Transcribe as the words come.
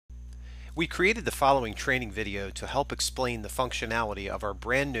We created the following training video to help explain the functionality of our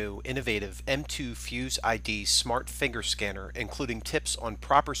brand new innovative M2-FuseID smart finger scanner, including tips on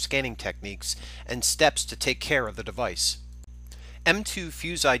proper scanning techniques and steps to take care of the device.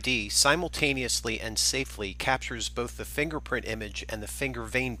 M2-FuseID simultaneously and safely captures both the fingerprint image and the finger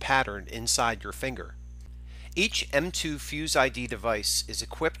vein pattern inside your finger. Each M2-FuseID device is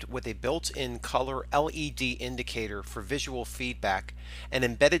equipped with a built-in color LED indicator for visual feedback, an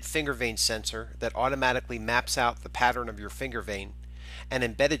embedded finger vein sensor that automatically maps out the pattern of your finger vein, an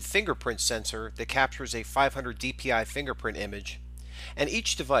embedded fingerprint sensor that captures a 500 dpi fingerprint image, and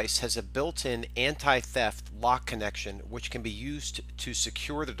each device has a built-in anti-theft lock connection which can be used to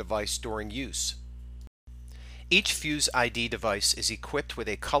secure the device during use. Each FuseID device is equipped with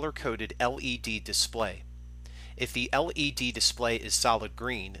a color-coded LED display. If the LED display is solid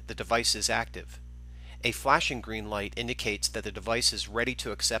green, the device is active. A flashing green light indicates that the device is ready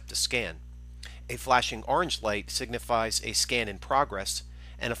to accept a scan. A flashing orange light signifies a scan in progress,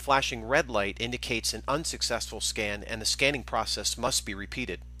 and a flashing red light indicates an unsuccessful scan and the scanning process must be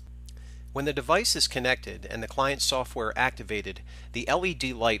repeated. When the device is connected and the client software activated, the LED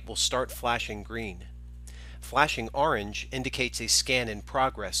light will start flashing green. Flashing orange indicates a scan in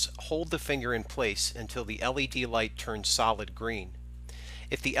progress. Hold the finger in place until the LED light turns solid green.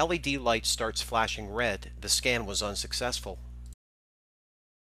 If the LED light starts flashing red, the scan was unsuccessful.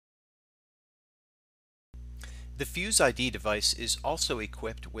 The FuseID device is also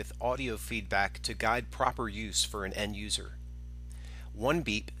equipped with audio feedback to guide proper use for an end user. 1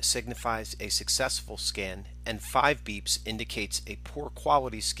 beep signifies a successful scan, and 5 beeps indicates a poor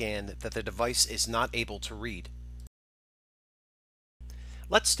quality scan that the device is not able to read.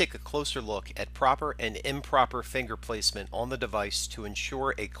 Let's take a closer look at proper and improper finger placement on the device to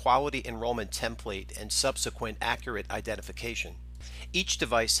ensure a quality enrollment template and subsequent accurate identification. Each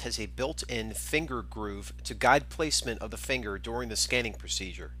device has a built-in finger groove to guide placement of the finger during the scanning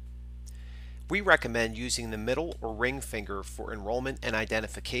procedure. We recommend using the middle or ring finger for enrollment and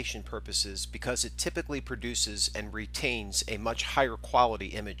identification purposes because it typically produces and retains a much higher quality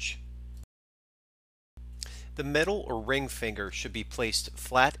image. The middle or ring finger should be placed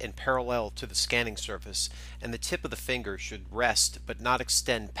flat and parallel to the scanning surface, and the tip of the finger should rest but not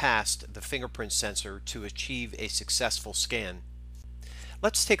extend past the fingerprint sensor to achieve a successful scan.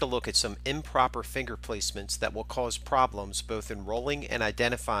 Let's take a look at some improper finger placements that will cause problems both enrolling and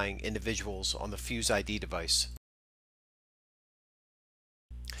identifying individuals on the FuseID device.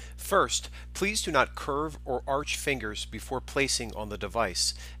 First, please do not curve or arch fingers before placing on the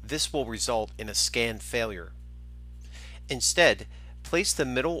device. This will result in a scan failure. Instead, place the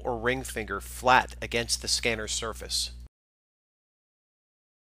middle or ring finger flat against the scanner surface.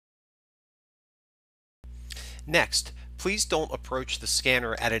 Next, please don't approach the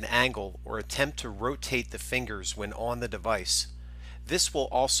scanner at an angle or attempt to rotate the fingers when on the device. This will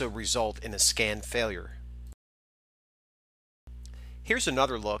also result in a scan failure. Here's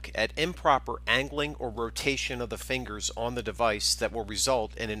another look at improper angling or rotation of the fingers on the device that will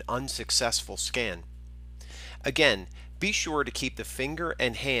result in an unsuccessful scan. Again, be sure to keep the finger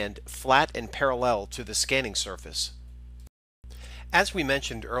and hand flat and parallel to the scanning surface. As we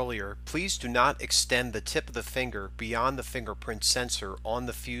mentioned earlier, please do not extend the tip of the finger beyond the fingerprint sensor on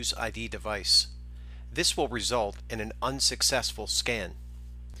the FuseID device. This will result in an unsuccessful scan.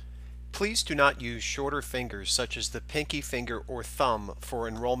 Please do not use shorter fingers such as the pinky finger or thumb for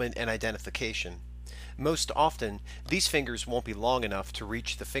enrollment and identification. Most often, these fingers won't be long enough to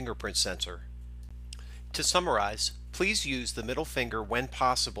reach the fingerprint sensor. To summarize, please use the middle finger when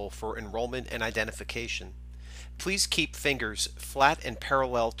possible for enrollment and identification. Please keep fingers flat and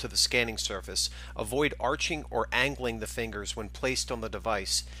parallel to the scanning surface, avoid arching or angling the fingers when placed on the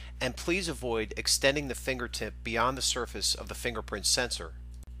device, and please avoid extending the fingertip beyond the surface of the fingerprint sensor.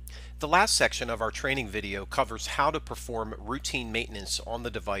 The last section of our training video covers how to perform routine maintenance on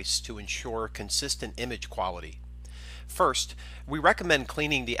the device to ensure consistent image quality. First, we recommend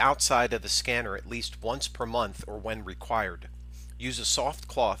cleaning the outside of the scanner at least once per month or when required. Use a soft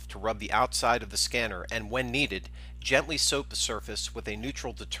cloth to rub the outside of the scanner and, when needed, gently soap the surface with a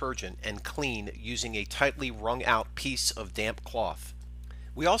neutral detergent and clean using a tightly wrung out piece of damp cloth.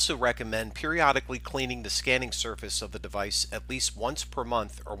 We also recommend periodically cleaning the scanning surface of the device at least once per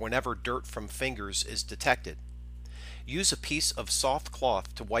month or whenever dirt from fingers is detected. Use a piece of soft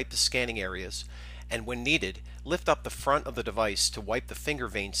cloth to wipe the scanning areas, and when needed, lift up the front of the device to wipe the finger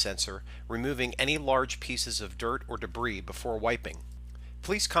vein sensor, removing any large pieces of dirt or debris before wiping.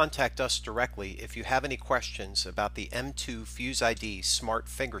 Please contact us directly if you have any questions about the M2-FuseID Smart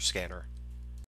Finger Scanner.